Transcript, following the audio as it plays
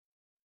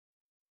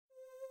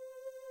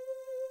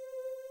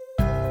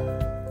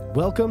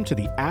Welcome to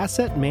the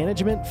Asset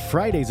Management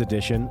Fridays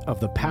edition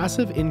of the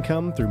Passive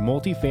Income Through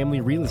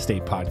Multifamily Real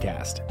Estate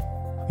podcast.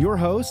 Your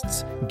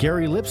hosts,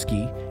 Gary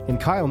Lipsky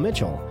and Kyle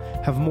Mitchell,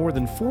 have more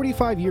than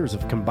 45 years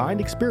of combined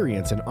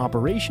experience in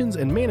operations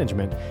and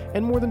management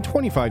and more than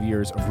 25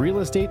 years of real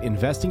estate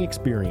investing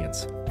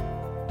experience.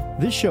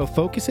 This show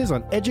focuses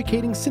on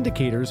educating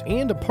syndicators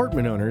and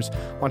apartment owners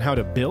on how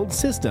to build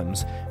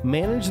systems,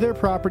 manage their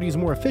properties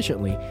more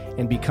efficiently,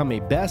 and become a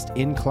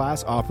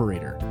best-in-class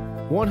operator.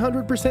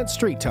 100%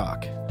 straight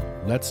talk.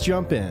 Let's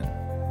jump in.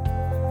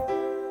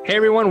 Hey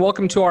everyone,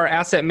 welcome to our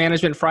Asset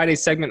Management Friday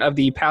segment of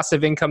the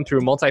Passive Income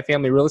Through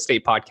Multifamily Real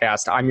Estate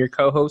podcast. I'm your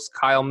co-host,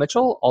 Kyle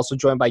Mitchell, also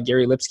joined by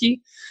Gary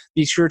Lipsky.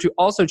 Be sure to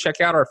also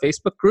check out our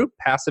Facebook group,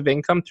 Passive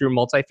Income Through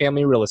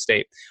Multifamily Real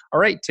Estate. All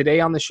right,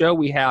 today on the show,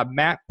 we have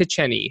Matt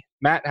Picheny.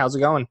 Matt, how's it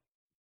going?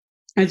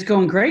 It's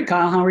going great,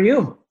 Kyle. How are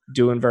you?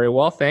 Doing very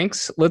well,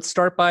 thanks. Let's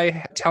start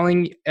by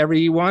telling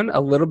everyone a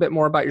little bit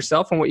more about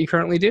yourself and what you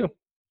currently do.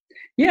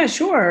 Yeah,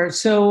 sure.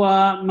 So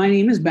my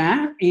name is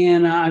Matt,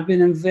 and I've been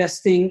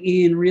investing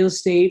in real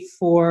estate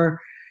for,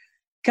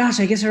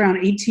 I guess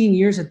around 18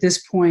 years at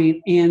this point,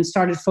 and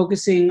started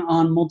focusing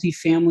on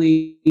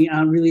multifamily,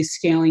 really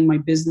scaling my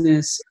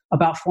business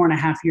about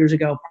 4.5 years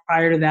ago.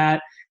 Prior to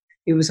that,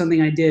 it was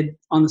something I did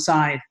on the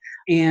side.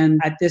 And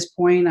at this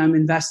point, I'm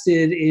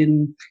invested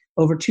in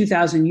over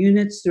 2,000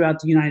 units throughout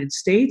the United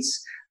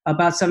States.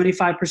 About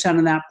 75%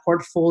 of that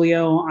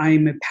portfolio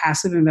I'm a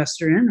passive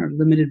investor in, or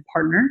limited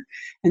partner.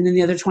 And then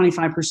the other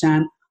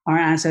 25% are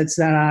assets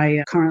that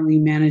I currently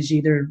manage,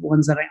 either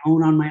ones that I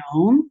own on my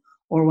own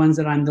or ones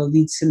that I'm the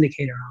lead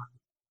syndicator on.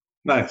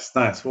 Nice.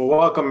 Well,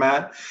 welcome,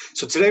 Matt.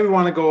 So today we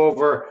want to go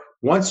over,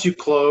 once you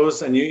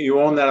close and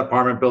you own that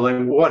apartment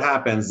building, what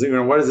happens?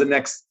 What does the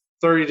next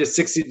 30 to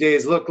 60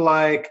 days look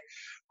like?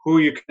 Who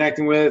are you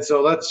connecting with?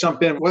 So let's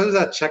jump in. What does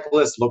that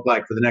checklist look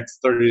like for the next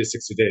 30 to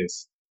 60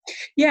 days?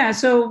 Yeah.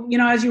 So,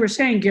 as you were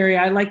saying, Gary,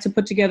 I like to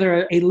put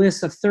together a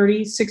list of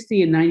 30,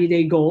 60, and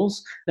 90-day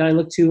goals that I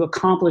look to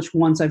accomplish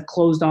once I've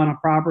closed on a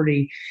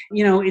property.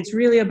 It's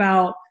really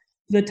about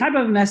the type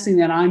of investing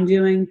that I'm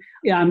doing.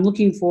 Yeah, I'm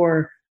looking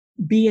for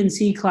B and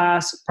C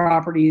class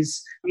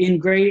properties in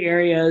great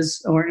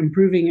areas or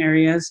improving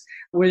areas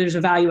where there's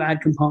a value add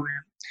component.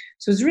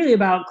 So it's really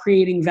about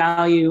creating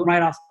value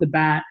right off the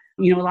bat.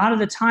 A lot of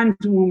the times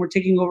when we're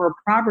taking over a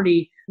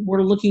property,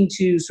 we're looking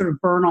to sort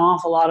of burn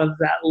off a lot of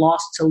that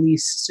loss to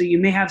lease. So you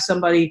may have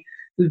somebody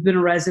who's been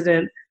a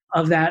resident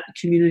of that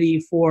community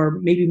for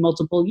maybe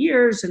multiple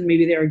years, and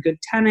maybe they're a good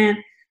tenant.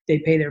 They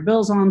pay their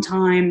bills on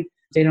time.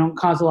 They don't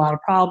cause a lot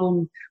of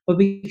problem. But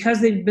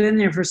because they've been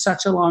there for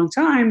such a long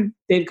time,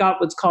 they've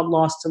got what's called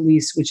loss to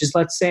lease, which is,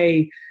 let's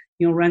say,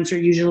 rents are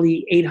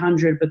usually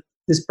 $800, but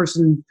this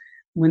person,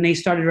 when they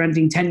started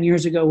renting 10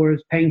 years ago,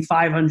 was paying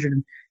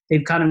 $500.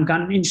 They've kind of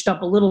gotten inched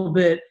up a little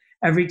bit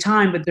every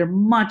time, but they're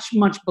much,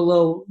 much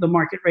below the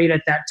market rate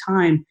at that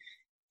time.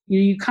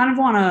 You kind of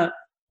want to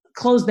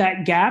close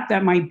that gap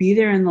that might be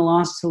there in the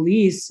loss to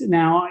lease.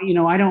 Now,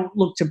 I don't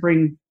look to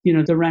bring,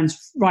 the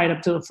rents right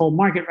up to the full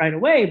market right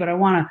away, but I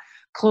want to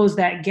close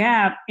that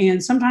gap.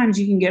 And sometimes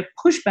you can get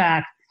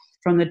pushback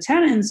from the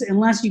tenants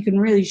unless you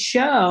can really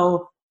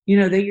show,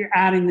 that you're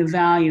adding the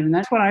value. And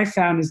that's what I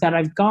found, is that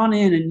I've gone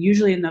in, and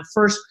usually in the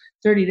first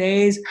 30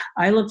 days,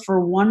 I look for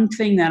one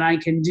thing that I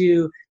can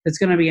do that's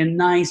going to be a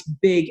nice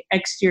big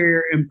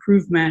exterior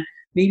improvement.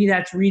 Maybe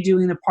that's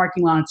redoing the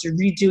parking lots, or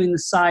redoing the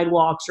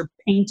sidewalks, or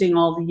painting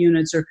all the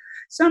units, or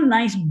some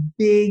nice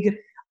big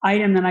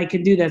item that I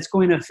can do that's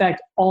going to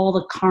affect all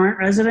the current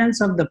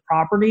residents of the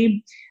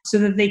property, so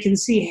that they can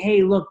see,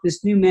 hey, look,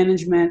 this new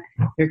management,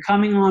 they're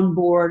coming on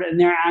board and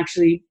they're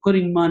actually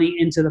putting money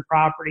into the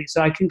property.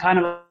 So I can kind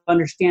of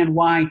understand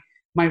why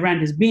my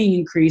rent is being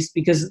increased,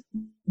 because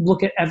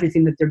look at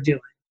everything that they're doing.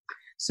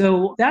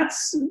 So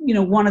that's,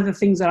 one of the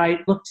things that I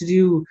look to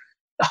do,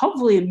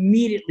 hopefully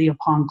immediately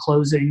upon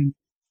closing.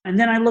 And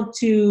then I look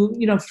to,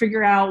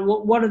 figure out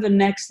what are the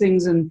next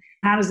things, and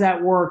how does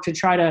that work to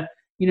try to,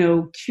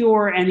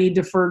 cure any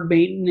deferred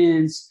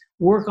maintenance,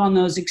 work on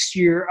those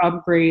exterior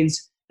upgrades.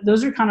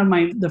 Those are kind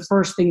of the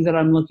first things that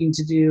I'm looking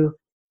to do,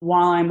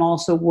 while I'm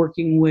also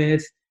working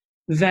with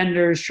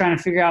vendors, trying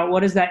to figure out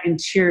what is that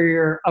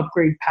interior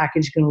upgrade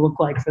package going to look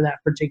like for that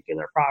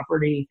particular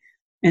property,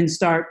 and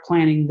start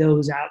planning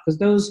those out, because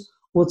those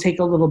will take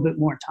a little bit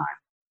more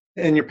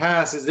time. In your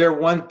past, is there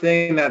one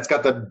thing that's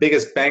got the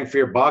biggest bang for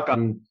your buck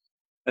on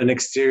an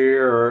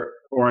exterior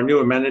or a new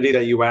amenity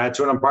that you add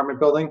to an apartment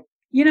building?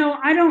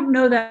 I don't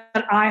know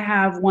that I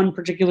have one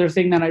particular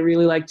thing that I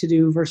really like to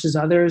do versus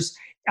others.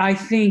 I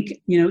think,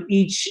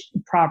 each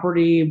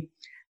property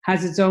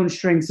has its own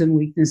strengths and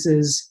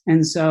weaknesses.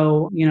 And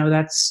so,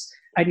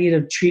 I need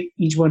to treat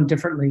each one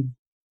differently.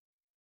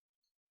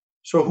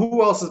 So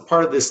who else is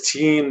part of this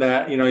team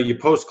that, you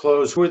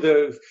post-close? Who are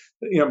the,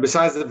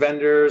 besides the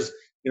vendors,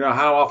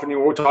 how often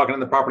we're talking to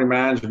the property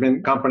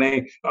management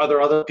company? Are there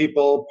other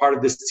people part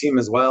of this team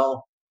as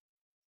well?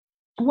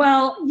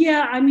 Well,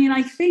 yeah,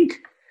 I think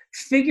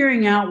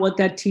figuring out what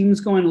that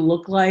team's going to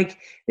look like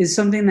is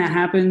something that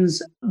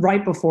happens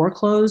right before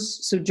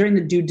close. So during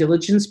the due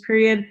diligence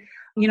period,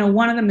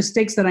 one of the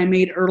mistakes that I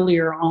made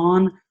earlier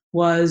on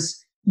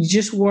was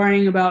just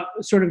worrying about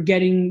sort of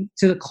getting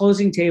to the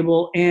closing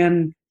table.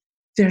 And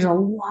there's a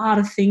lot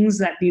of things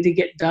that need to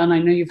get done. I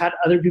know you've had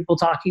other people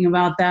talking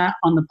about that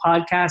on the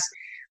podcast.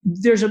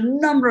 There's a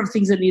number of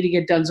things that need to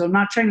get done. So I'm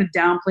not trying to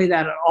downplay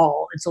that at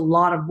all. It's a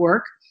lot of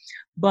work.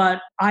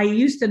 But I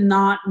used to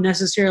not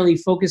necessarily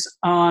focus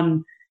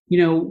on,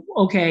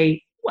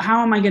 okay,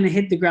 how am I going to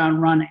hit the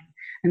ground running?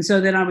 And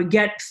so then I would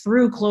get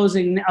through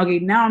closing. Okay,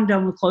 now I'm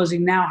done with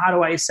closing. Now how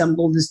do I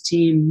assemble this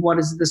team? What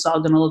is this all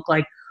going to look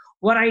like?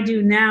 What I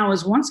do now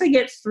is once I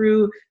get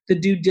through the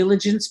due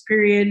diligence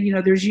period,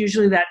 there's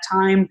usually that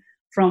time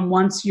from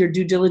once your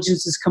due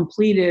diligence is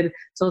completed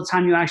till the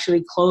time you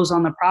actually close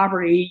on the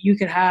property. You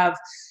could have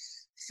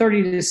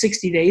 30 to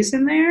 60 days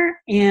in there.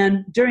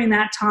 And during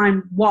that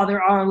time, while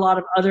there are a lot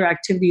of other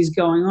activities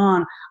going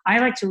on, I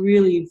like to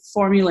really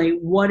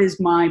formulate what is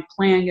my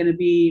plan going to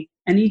be.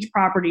 And each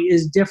property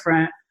is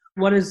different.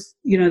 What is,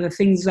 the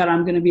things that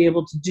I'm going to be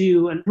able to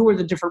do, and who are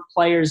the different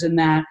players in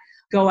that?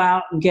 Go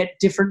out and get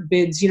different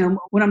bids.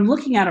 When I'm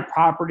looking at a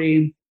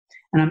property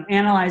and I'm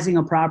analyzing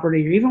a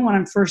property, or even when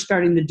I'm first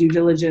starting the due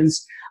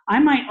diligence, I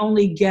might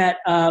only get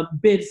a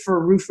bid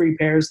for roof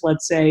repairs,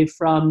 let's say,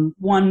 from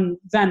one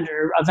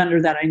vendor, a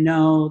vendor that I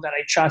know, that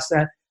I trust,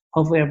 that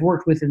hopefully I've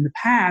worked with in the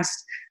past.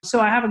 So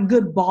I have a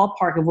good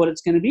ballpark of what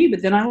it's going to be,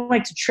 but then I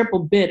like to triple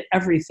bid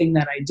everything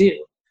that I do.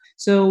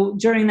 So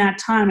during that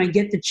time, I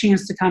get the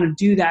chance to kind of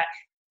do that,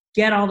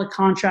 get all the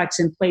contracts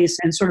in place,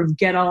 and sort of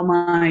get all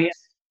my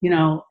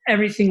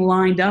everything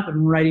lined up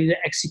and ready to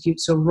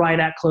execute. So right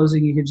at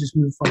closing, you can just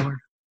move forward.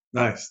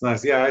 Nice.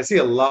 Yeah, I see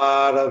a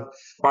lot of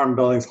apartment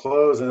buildings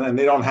close and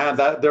they don't have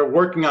that. They're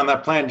working on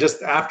that plan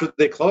just after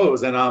they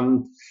close. And,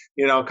 Kyle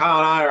and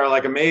I are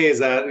like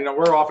amazed that,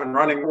 we're off and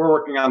running. We're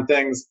working on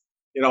things,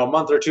 a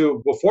month or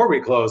two before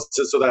we close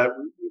so that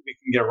we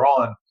can get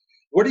rolling.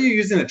 What are you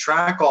using to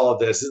track all of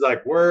this? Is it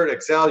like Word,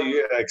 Excel,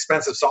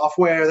 expensive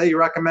software that you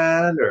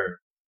recommend, or?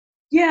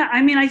 Yeah,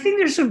 I think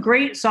there's some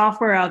great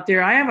software out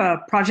there. I have a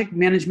project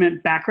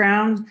management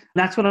background.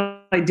 That's what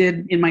I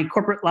did in my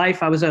corporate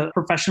life. I was a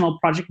professional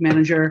project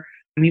manager.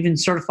 I'm even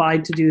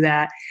certified to do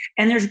that.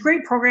 And there's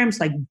great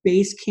programs like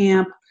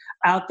Basecamp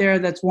out there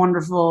that's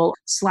wonderful.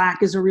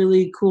 Slack is a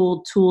really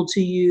cool tool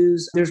to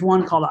use. There's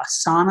one called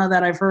Asana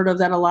that I've heard of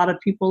that a lot of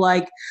people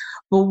like.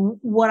 But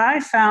what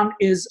I found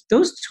is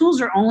those tools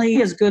are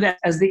only as good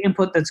as the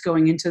input that's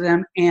going into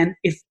them. And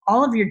if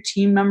all of your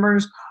team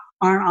members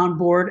aren't on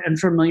board and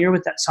familiar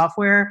with that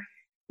software,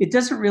 it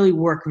doesn't really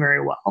work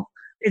very well.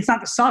 It's not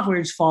the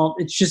software's fault.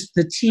 It's just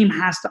the team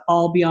has to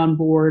all be on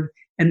board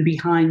and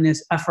behind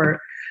this effort.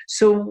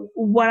 So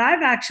what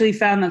I've actually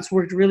found that's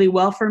worked really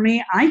well for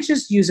me, I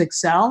just use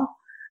Excel.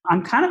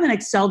 I'm kind of an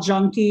Excel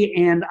junkie,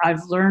 and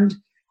I've learned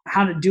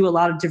how to do a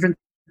lot of different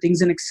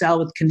things in Excel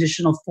with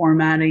conditional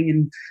formatting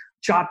and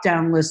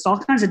drop-down lists, all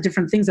kinds of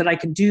different things that I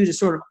can do to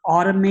sort of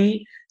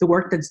automate the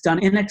work that's done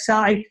in Excel.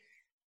 I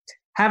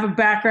have a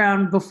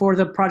background before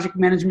the project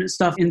management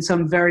stuff in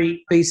some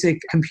very basic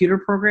computer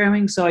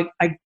programming. So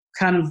I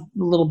kind of a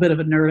little bit of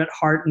a nerd at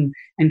heart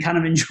and kind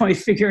of enjoy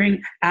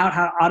figuring out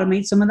how to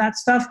automate some of that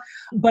stuff.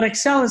 But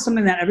Excel is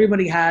something that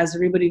everybody has,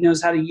 everybody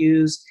knows how to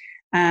use.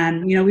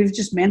 And, we've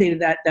just mandated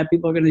that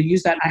people are going to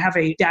use that. I have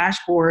a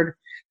dashboard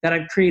that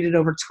I've created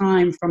over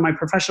time from my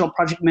professional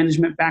project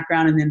management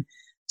background, and then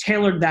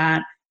tailored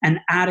that and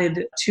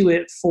added to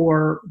it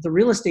for the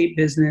real estate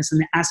business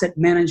and the asset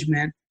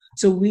management.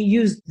 So we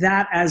use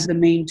that as the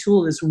main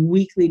tool, this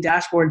weekly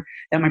dashboard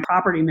that my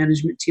property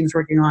management team's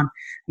working on.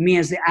 Me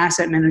as the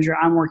asset manager,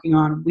 I'm working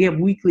on. We have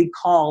weekly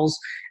calls,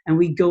 and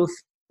we go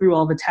through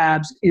all the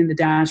tabs in the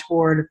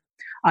dashboard.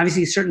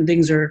 Obviously, certain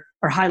things are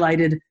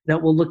highlighted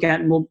that we'll look at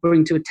and we'll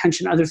bring to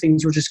attention. Other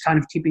things we're just kind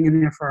of keeping in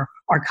there for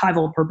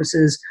archival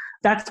purposes.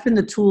 That's been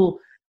the tool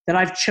that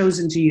I've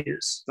chosen to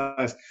use.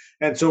 Nice.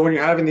 And so when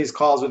you're having these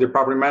calls with your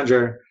property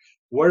manager,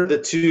 what are the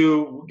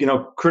two,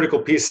 critical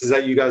pieces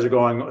that you guys are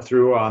going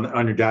through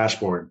on your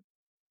dashboard?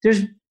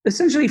 There's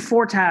essentially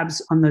 4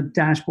 tabs on the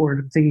dashboard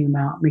I'm thinking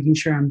about, making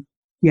sure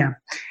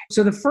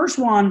So the first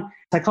one,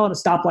 I call it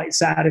a stoplight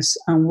status,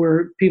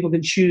 where people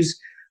can choose,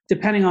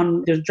 depending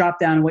on the drop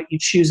down and what you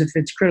choose, if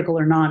it's critical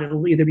or not,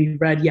 it'll either be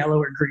red, yellow,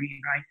 or green,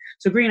 right?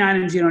 So green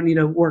items you don't need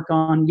to work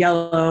on.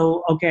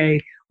 Yellow, okay.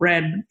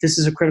 Red, this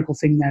is a critical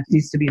thing that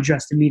needs to be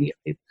addressed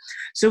immediately.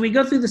 So we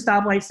go through the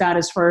stoplight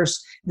status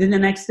first. Then the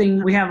next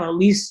thing, we have a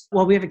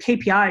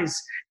KPIs.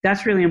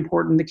 That's really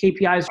important. The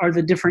KPIs are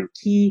the different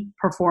key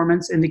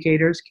performance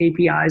indicators,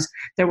 KPIs,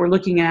 that we're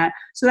looking at.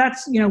 So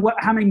that's,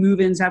 how many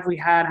move-ins have we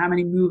had? How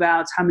many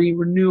move-outs? How many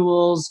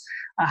renewals?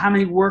 How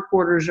many work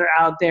orders are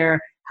out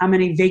there? How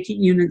many vacant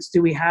units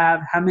do we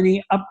have? How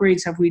many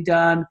upgrades have we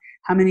done?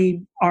 How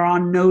many are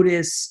on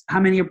notice? How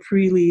many are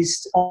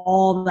pre-leased?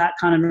 All that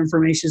kind of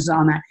information is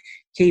on that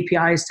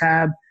KPIs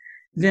tab.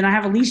 Then I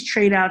have a lease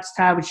trade outs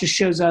tab, which just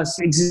shows us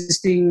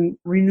existing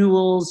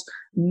renewals,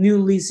 new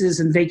leases,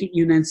 and vacant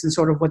units, and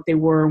sort of what they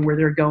were and where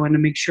they're going to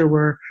make sure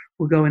we're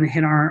going to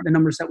hit the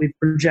numbers that we've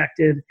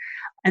projected.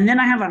 And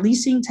then I have a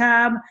leasing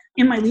tab.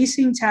 In my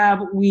leasing tab,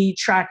 we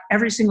track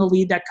every single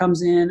lead that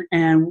comes in,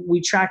 and we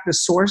track the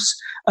source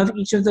of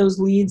each of those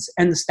leads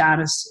and the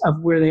status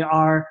of where they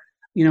are,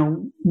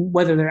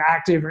 whether they're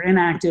active or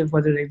inactive,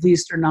 whether they've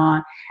leased or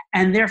not.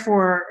 And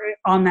therefore,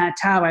 on that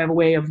tab, I have a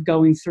way of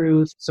going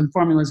through some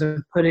formulas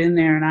I've put in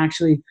there and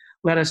actually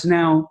let us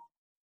know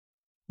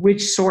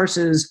which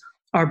sources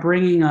are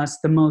bringing us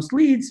the most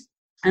leads,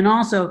 and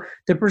also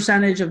the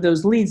percentage of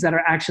those leads that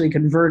are actually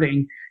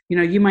converting.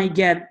 You might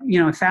get,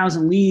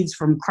 1,000 leads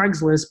from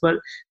Craigslist, but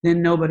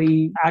then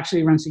nobody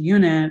actually rents a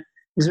unit.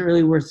 Is it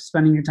really worth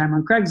spending your time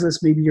on Craigslist?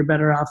 Maybe you're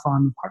better off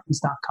on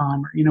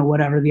apartments.com or,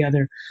 whatever the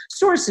other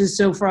source is.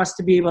 So for us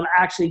to be able to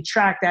actually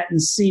track that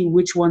and see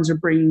which ones are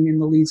bringing in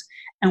the leads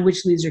and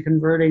which leads are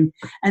converting.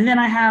 And then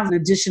I have an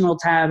additional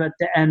tab at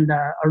the end,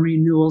 a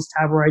renewals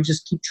tab, where I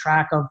just keep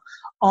track of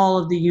all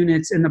of the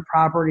units in the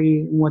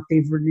property and what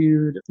they've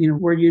renewed.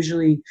 We're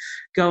usually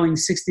going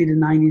 60 to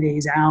 90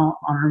 days out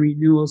on our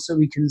renewals, so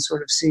we can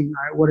sort of see,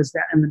 all right, what is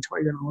that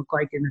inventory going to look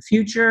like in the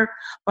future?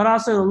 But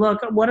also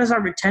look, what has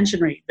our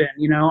retention rate been?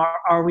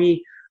 Are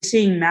we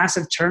seeing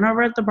massive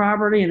turnover at the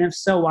property? And if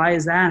so, why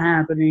is that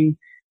happening?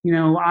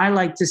 I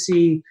like to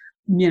see,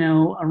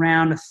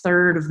 around a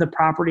third of the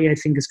property, I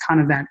think, is kind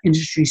of that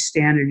industry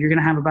standard. You're going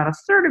to have about a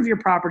third of your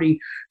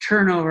property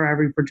turnover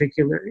every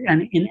particular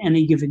and in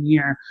any given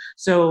year.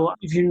 So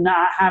if you're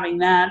not having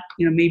that,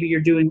 maybe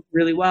you're doing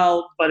really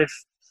well. But if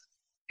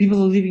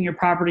people are leaving your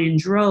property in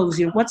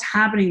droves, what's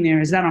happening there?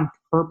 Is that on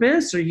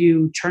purpose? Are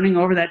you turning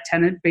over that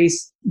tenant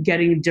base,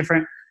 getting a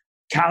different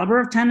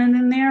caliber of tenant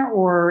in there,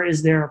 or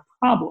is there a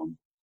problem?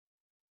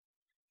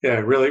 Yeah,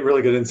 really,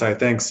 really good insight.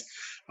 Thanks.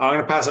 I'm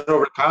going to pass it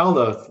over to Kyle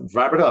to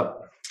wrap it up.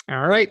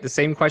 All right. The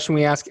same question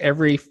we ask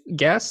every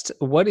guest.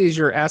 What is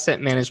your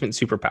asset management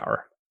superpower?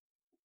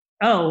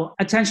 Oh,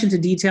 attention to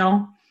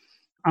detail.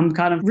 I'm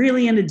kind of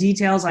really into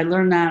details. I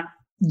learned that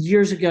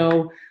years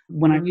ago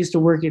when I used to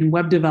work in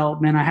web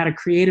development. I had a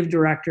creative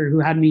director who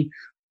had me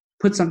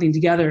put something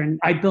together, and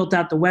I built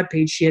out the web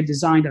page she had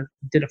designed,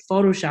 did a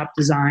Photoshop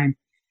design.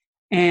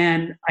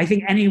 And I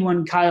think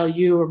anyone, Kyle,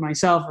 you or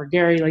myself or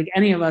Gary, like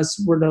any of us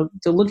were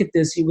to look at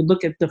this, you would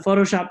look at the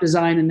Photoshop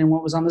design and then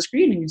what was on the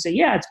screen, and you'd say,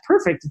 yeah, it's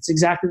perfect. It's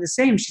exactly the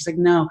same. She's like,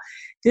 no,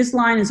 this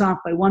line is off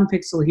by 1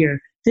 pixel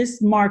here.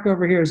 This mark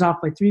over here is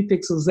off by 3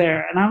 pixels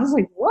there. And I was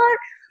like, what?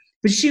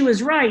 But she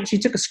was right. She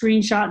took a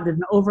screenshot and did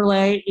an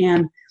overlay.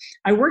 And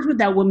I worked with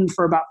that woman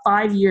for about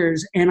 5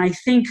 years. And I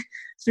think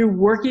through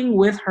working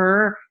with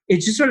her, it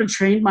just sort of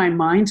trained my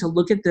mind to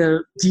look at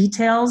the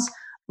details.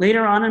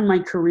 Later on in my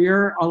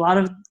career, a lot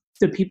of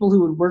the people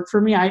who would work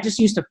for me, I just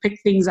used to pick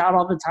things out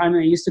all the time,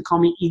 and they used to call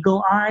me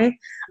Eagle Eye.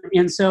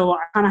 And so I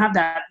kind of have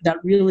that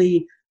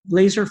really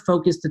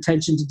laser-focused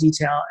attention to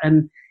detail.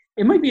 And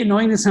it might be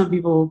annoying to some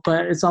people,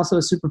 but it's also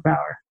a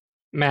superpower.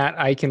 Matt,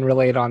 I can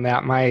relate on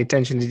that. My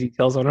attention to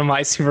detail is one of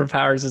my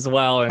superpowers as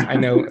well. And I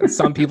know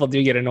some people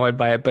do get annoyed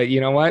by it, but you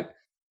know what?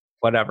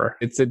 Whatever.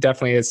 It's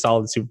definitely a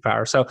solid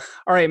superpower. So,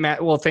 all right,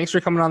 Matt. Well, thanks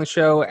for coming on the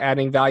show,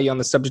 adding value on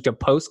the subject of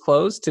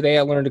post-close. Today,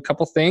 I learned a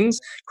couple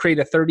things. Create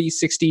a 30,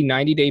 60,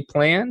 90-day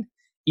plan.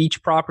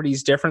 Each property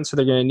is different, so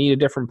they're going to need a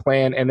different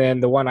plan. And then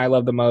the one I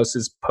love the most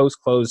is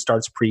post-close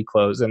starts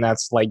pre-close. And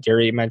that's like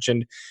Gary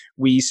mentioned,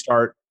 we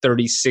start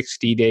 30,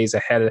 60 days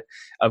ahead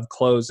of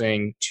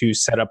closing to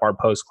set up our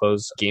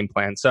post-close game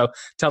plan. So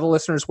tell the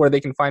listeners where they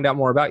can find out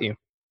more about you.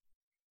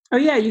 Oh,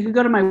 yeah. You can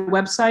go to my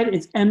website.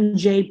 It's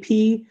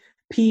mjppg.com,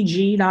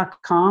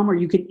 or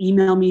you can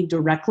email me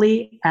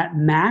directly at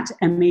matt,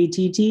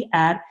 M-A-T-T,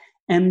 at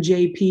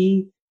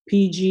mjppg.com.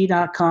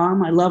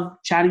 I love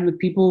chatting with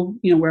people,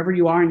 wherever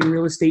you are in your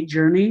real estate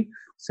journey.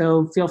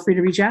 So feel free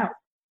to reach out.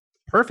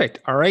 Perfect.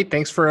 All right.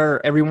 Thanks for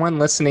everyone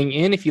listening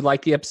in. If you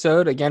like the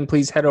episode, again,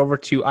 please head over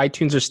to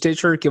iTunes or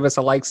Stitcher. Give us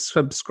a like,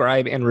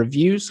 subscribe, and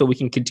review so we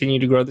can continue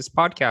to grow this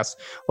podcast.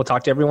 We'll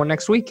talk to everyone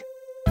next week.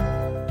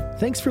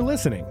 Thanks for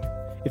listening.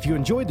 If you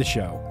enjoyed the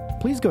show,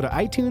 please go to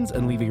iTunes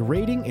and leave a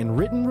rating and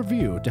written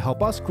review to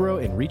help us grow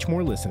and reach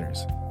more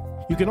listeners.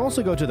 You can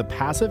also go to the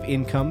Passive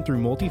Income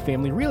Through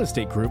Multifamily Real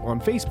Estate group on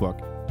Facebook,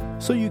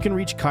 so you can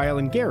reach Kyle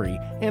and Gary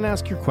and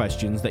ask your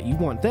questions that you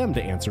want them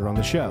to answer on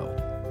the show.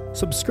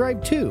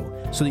 Subscribe too,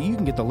 so that you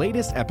can get the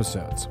latest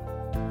episodes.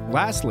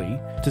 Lastly,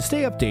 to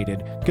stay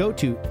updated, go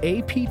to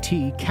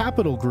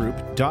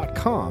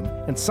aptcapitalgroup.com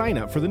and sign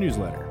up for the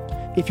newsletter.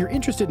 If you're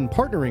interested in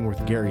partnering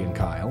with Gary and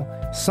Kyle,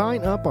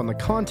 sign up on the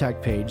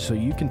contact page so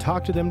you can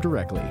talk to them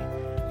directly.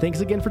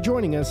 Thanks again for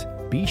joining us.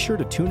 Be sure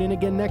to tune in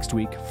again next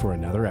week for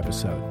another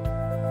episode.